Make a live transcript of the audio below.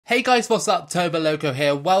Hey guys, what's up? Toboloco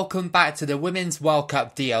here. Welcome back to the Women's World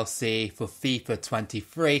Cup DLC for FIFA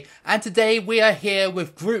 23. And today we are here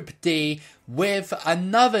with Group D with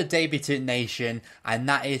another debutant nation, and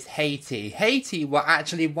that is Haiti. Haiti were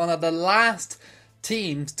actually one of the last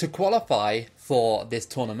teams to qualify for this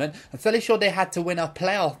tournament. I'm fairly sure they had to win a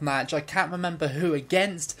playoff match. I can't remember who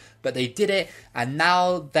against, but they did it. And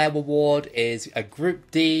now their reward is a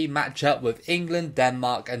Group D matchup with England,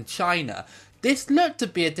 Denmark and China. This looked to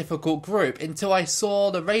be a difficult group until I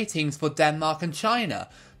saw the ratings for Denmark and China.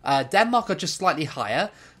 Denmark are just slightly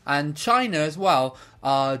higher, and China as well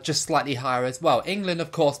are just slightly higher as well. England,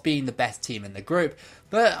 of course, being the best team in the group.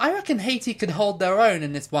 But I reckon Haiti could hold their own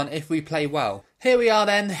in this one if we play well. Here we are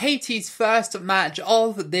then. Haiti's first match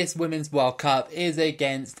of this Women's World Cup is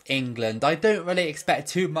against England. I don't really expect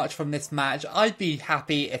too much from this match. I'd be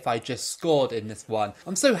happy if I just scored in this one.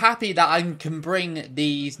 I'm so happy that I can bring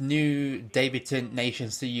these new debutant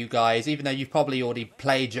nations to you guys, even though you've probably already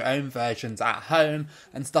played your own versions at home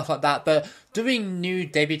and stuff like that. But doing new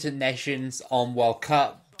debutant nations on World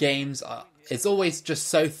Cup games it's always just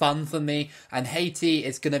so fun for me, and Haiti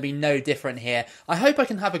is going to be no different here. I hope I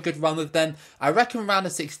can have a good run with them. I reckon round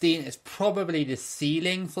of 16 is probably the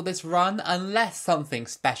ceiling for this run, unless something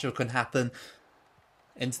special can happen.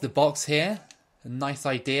 Into the box here. A nice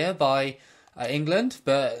idea by England,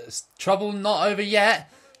 but trouble not over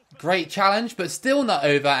yet. Great challenge, but still not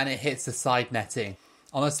over, and it hits the side netting.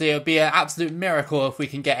 Honestly, it would be an absolute miracle if we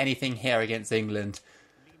can get anything here against England.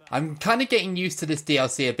 I'm kind of getting used to this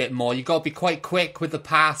DLC a bit more. You've got to be quite quick with the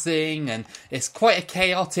passing, and it's quite a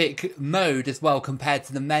chaotic mode as well compared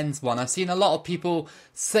to the men's one. I've seen a lot of people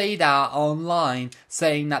say that online,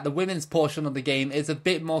 saying that the women's portion of the game is a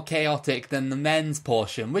bit more chaotic than the men's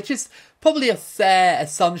portion, which is probably a fair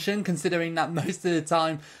assumption considering that most of the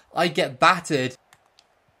time I get battered.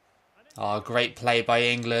 Oh, great play by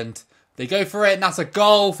England. They go for it, and that's a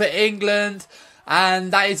goal for England.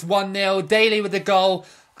 And that is 1-0. Daly with the goal.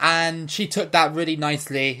 And she took that really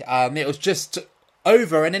nicely. It was just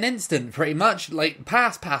over in an instant, pretty much. Like,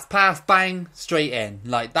 pass, bang, straight in.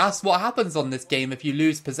 Like, that's what happens on this game if you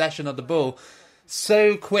lose possession of the ball.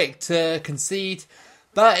 So quick to concede.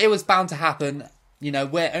 But it was bound to happen. You know,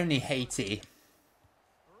 we're only Haiti.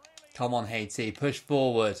 Come on, Haiti. Push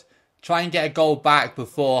forward. Try and get a goal back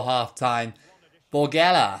before half-time.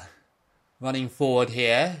 Borgella running forward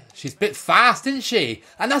here. She's a bit fast, isn't she?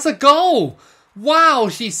 And that's a goal! Wow,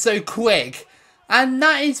 she's so quick. And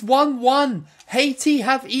that is 1-1. Haiti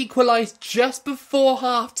have equalised just before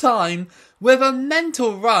half-time with a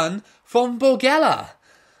mental run from Borgella.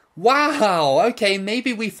 Wow, okay,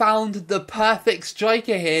 maybe we found the perfect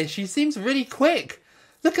striker here. She seems really quick.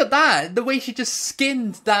 Look at that, the way she just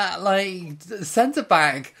skinned that, like,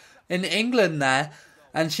 centre-back in England there.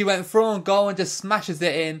 And she went through on goal and just smashes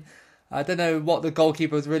it in. I don't know what the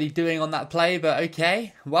goalkeeper was really doing on that play, but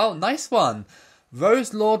okay. Well, nice one.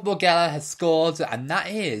 Rose Lord Borgella has scored, and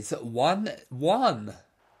that is 1-1.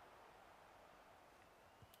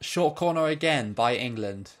 Short corner again by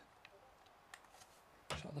England.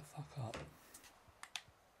 Shut the fuck up.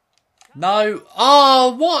 No.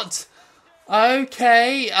 Oh, what?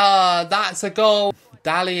 Okay, that's a goal.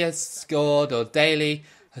 Daly has scored, or Daly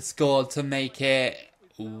has scored to make it,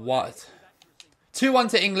 what? 2-1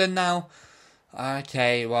 to England now.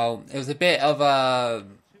 Okay, well, it was a bit of a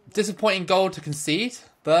disappointing goal to concede.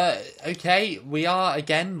 But, okay, we are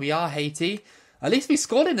Haiti. At least we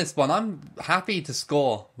scored in this one. I'm happy to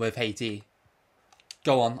score with Haiti.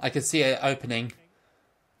 Go on, I can see it opening.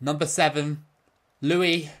 Number 7,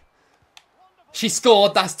 Louis. She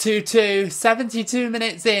scored, that's 2-2. 72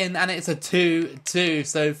 minutes in, and it's a 2-2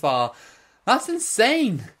 so far. That's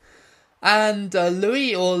insane. And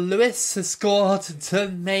Lewis has scored to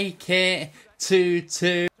make it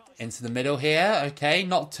 2-2. Into the middle here. Okay,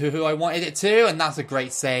 not to who I wanted it to. And that's a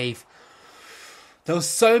great save. There were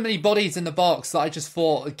so many bodies in the box that I just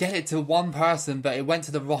thought, get it to one person. But it went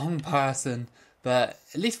to the wrong person. But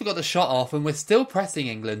at least we got the shot off. And we're still pressing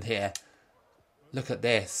England here. Look at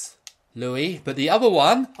this. Louis. But the other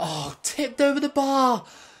one. Oh, tipped over the bar.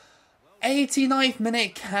 89th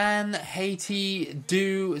minute, can Haiti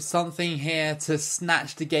do something here to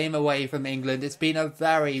snatch the game away from England? It's been a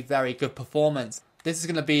very, very good performance. This is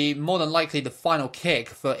going to be more than likely the final kick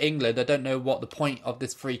for England. I don't know what the point of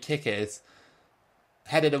this free kick is.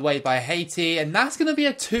 Headed away by Haiti, and that's going to be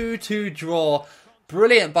a 2-2 draw.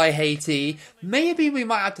 Brilliant by Haiti. Maybe we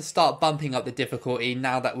might have to start bumping up the difficulty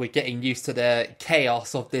now that we're getting used to the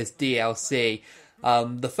chaos of this DLC.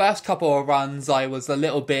 The first couple of runs I was a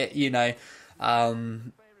little bit,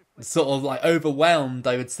 sort of like overwhelmed,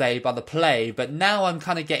 I would say, by the play. But now I'm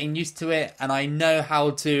kind of getting used to it, and I know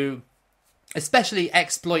how to especially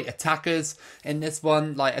exploit attackers in this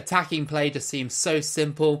one. Like, attacking play just seems so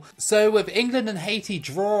simple. So with England and Haiti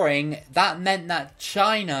drawing, that meant that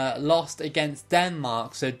China lost against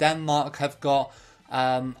Denmark. So Denmark have got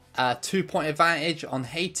a 2-point advantage on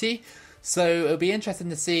Haiti. So it'll be interesting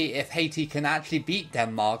to see if Haiti can actually beat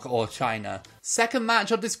Denmark or China. Second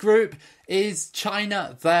match of this group is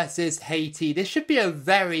China versus Haiti. This should be a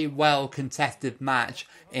very well contested match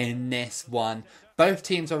in this one. Both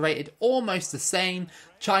teams are rated almost the same.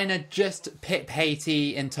 China just pipped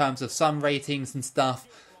Haiti in terms of some ratings and stuff.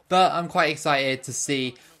 But I'm quite excited to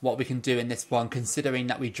see what we can do in this one, considering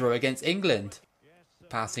that we drew against England.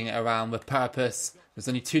 Passing it around with purpose. There's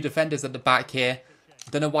only 2 defenders at the back here.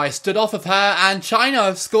 Don't know why I stood off of her, and China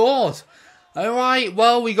have scored. Alright,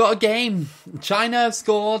 well, we got a game. China have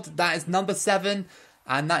scored. That is number 7,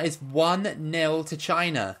 and that is 1-0 to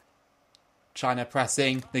China. China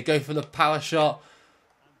pressing. They go for the power shot.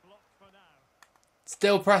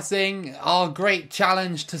 Still pressing. Oh, great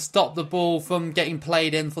challenge to stop the ball from getting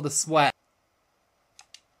played in for the sweat.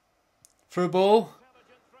 Through ball.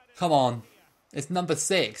 Come on. It's number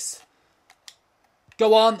 6.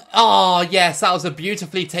 Go on. Oh, yes, that was a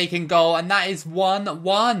beautifully taken goal. And that is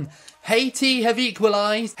 1-1. Haiti have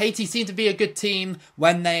equalised. Haiti seem to be a good team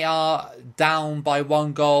when they are down by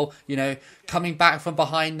 1 goal. You know, coming back from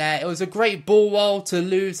behind there. It was a great ball roll to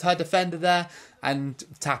lose her defender there and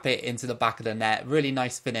tap it into the back of the net. Really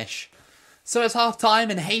nice finish. So it's half time,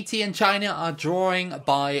 and Haiti and China are drawing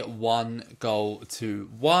by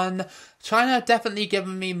 1-1. China definitely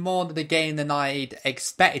given me more of the game than I'd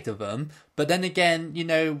expected of them. But then again, you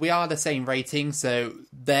know, we are the same rating, so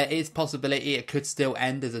there is possibility it could still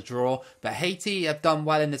end as a draw. But Haiti have done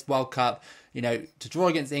well in this World Cup, you know, to draw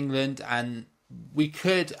against England, and we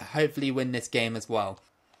could hopefully win this game as well.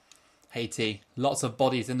 Haiti, lots of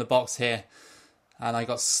bodies in the box here. And I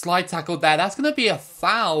got slide tackled there. That's going to be a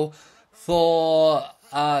foul for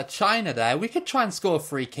China there. We could try and score a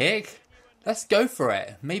free kick. Let's go for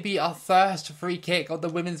it. Maybe our first free kick of the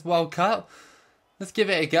Women's World Cup. Let's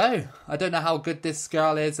give it a go. I don't know how good this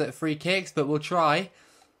girl is at free kicks, but we'll try.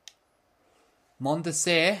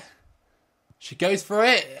 Mondesir. She goes for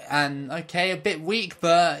it. And, okay, a bit weak,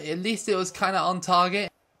 but at least it was kind of on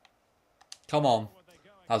target. Come on.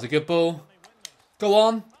 That was a good ball. Go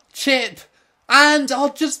on. Chip. And, oh,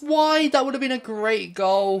 just wide. That would have been a great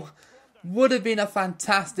goal. Would have been a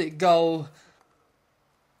fantastic goal.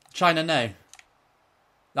 China, no.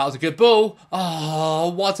 That was a good ball.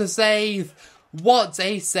 Oh, what a save. What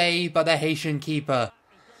a save by the Haitian keeper.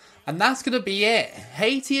 And that's going to be it.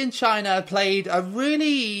 Haiti and China played a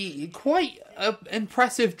really quite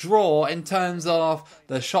impressive draw in terms of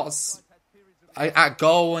the shots at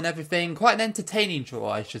goal and everything. Quite an entertaining draw,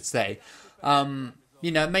 I should say.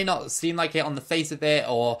 You know, it may not seem like it on the face of it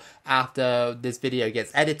or after this video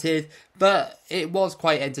gets edited, but it was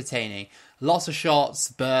quite entertaining. Lots of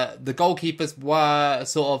shots, but the goalkeepers were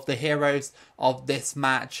sort of the heroes of this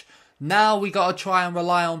match. Now we got to try and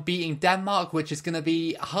rely on beating Denmark, which is going to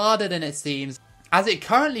be harder than it seems. As it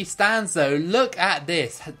currently stands though, look at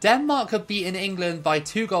this. Denmark have beaten England by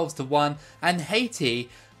 2-1, and Haiti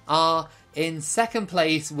are in second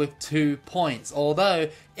place with 2 points. Although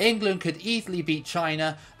England could easily beat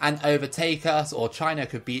China and overtake us, or China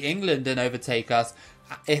could beat England and overtake us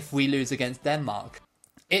if we lose against Denmark.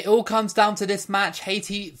 It all comes down to this match,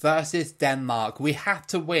 Haiti versus Denmark. We have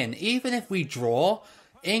to win. Even if we draw,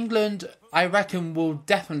 England, I reckon, will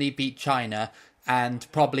definitely beat China and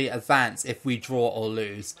probably advance if we draw or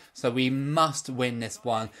lose. So we must win this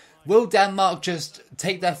one. Will Denmark just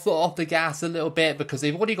take their foot off the gas a little bit because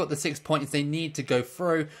they've already got the 6 points they need to go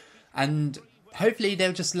through, and hopefully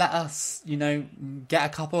they'll just let us, you know, get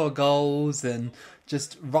a couple of goals and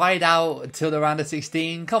just ride out until the round of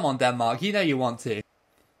 16. Come on, Denmark, you know you want to.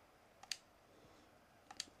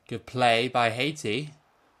 Good play by Haiti.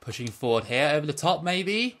 Pushing forward here, over the top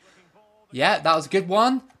maybe. Yeah, that was a good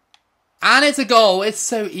one. And it's a goal. It's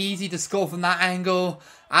so easy to score from that angle.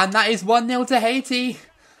 And that is 1-0 to Haiti.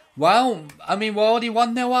 Well, I mean, we're already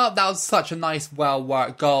 1-0 up. That was such a nice,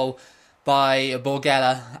 well-worked goal by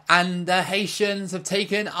Borgella. And the Haitians have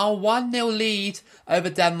taken a 1-0 lead over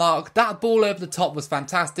Denmark. That ball over the top was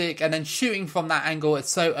fantastic. And then shooting from that angle,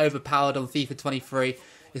 it's so overpowered on FIFA 23.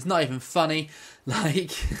 It's not even funny.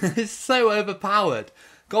 Like, it's so overpowered.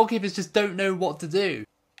 Goalkeepers just don't know what to do.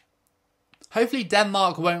 Hopefully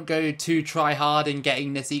Denmark won't go too try hard in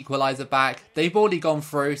getting this equaliser back. They've already gone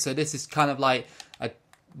through, so this is kind of like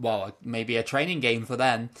maybe a training game for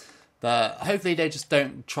them. But hopefully they just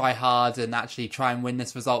don't try hard and actually try and win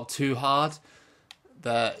this result too hard.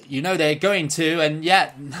 But you know they're going to, and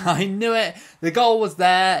yet I knew it. The goal was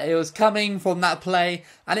there. It was coming from that play,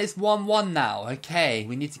 and it's 1-1 now. Okay,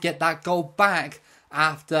 we need to get that goal back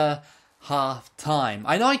after half time.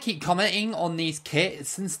 I know I keep commenting on these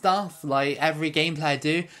kits and stuff, like every gameplay I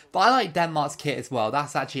do, but I like Denmark's kit as well.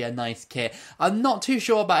 That's actually a nice kit. I'm not too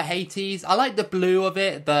sure about Haiti's. I like the blue of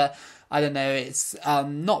it, but I don't know, it's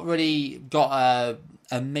not really got a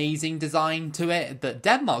amazing design to it, but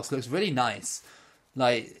Denmark's looks really nice.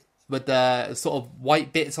 Like, with the sort of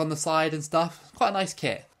white bits on the side and stuff. Quite a nice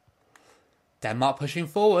kit. Denmark pushing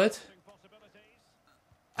forward.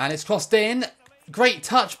 And it's crossed in. Great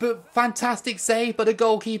touch, but fantastic save. But the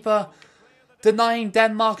goalkeeper denying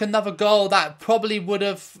Denmark another goal. That probably would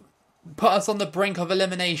have put us on the brink of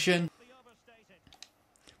elimination.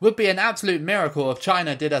 Would be an absolute miracle if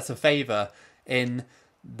China did us a favour in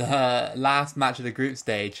the last match of the group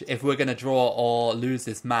stage. If we're going to draw or lose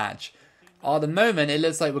this match. At the moment, it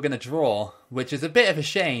looks like we're going to draw, which is a bit of a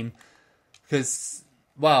shame because,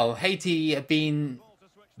 well, Haiti have been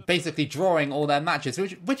basically drawing all their matches,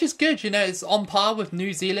 which is good. You know, it's on par with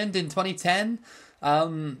New Zealand in 2010.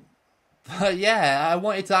 But yeah, I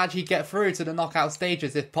wanted to actually get through to the knockout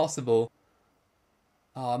stages if possible.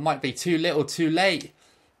 Oh, it might be too little, too late.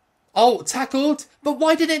 Oh, tackled? But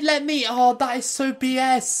why did it let me? Oh, that is so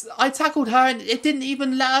BS. I tackled her and it didn't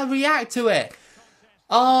even let her react to it.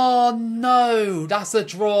 Oh no, that's a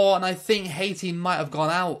draw, and I think Haiti might have gone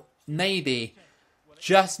out. Maybe.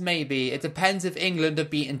 Just maybe. It depends if England have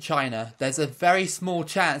beaten China. There's a very small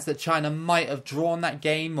chance that China might have drawn that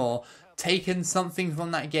game or taken something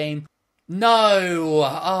from that game. No!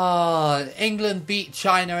 England beat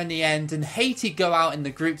China in the end, and Haiti go out in the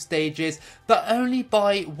group stages, but only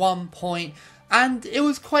by 1 point. And it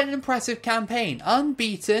was quite an impressive campaign.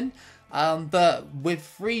 Unbeaten. But with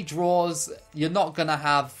 3 draws, you're not going to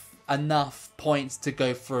have enough points to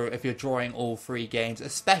go through if you're drawing all 3 games,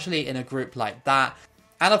 especially in a group like that.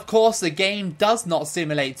 And of course, the game does not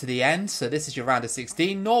simulate to the end. So this is your round of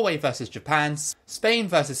 16. Norway versus Japan, Spain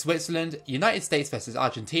versus Switzerland, United States versus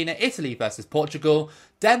Argentina, Italy versus Portugal,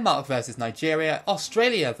 Denmark versus Nigeria,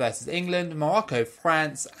 Australia versus England, Morocco,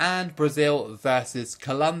 France, and Brazil versus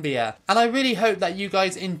Colombia. And I really hope that you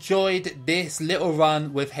guys enjoyed this little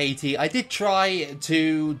run with Haiti. I did try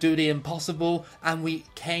to do the impossible, and we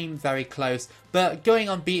came very close. But going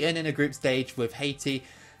unbeaten in a group stage with Haiti,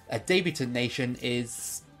 a debutant nation,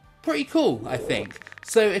 is pretty cool, I think.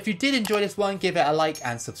 So if you did enjoy this one, give it a like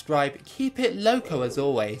and subscribe. Keep it loco as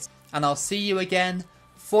always. And I'll see you again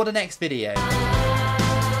for the next video.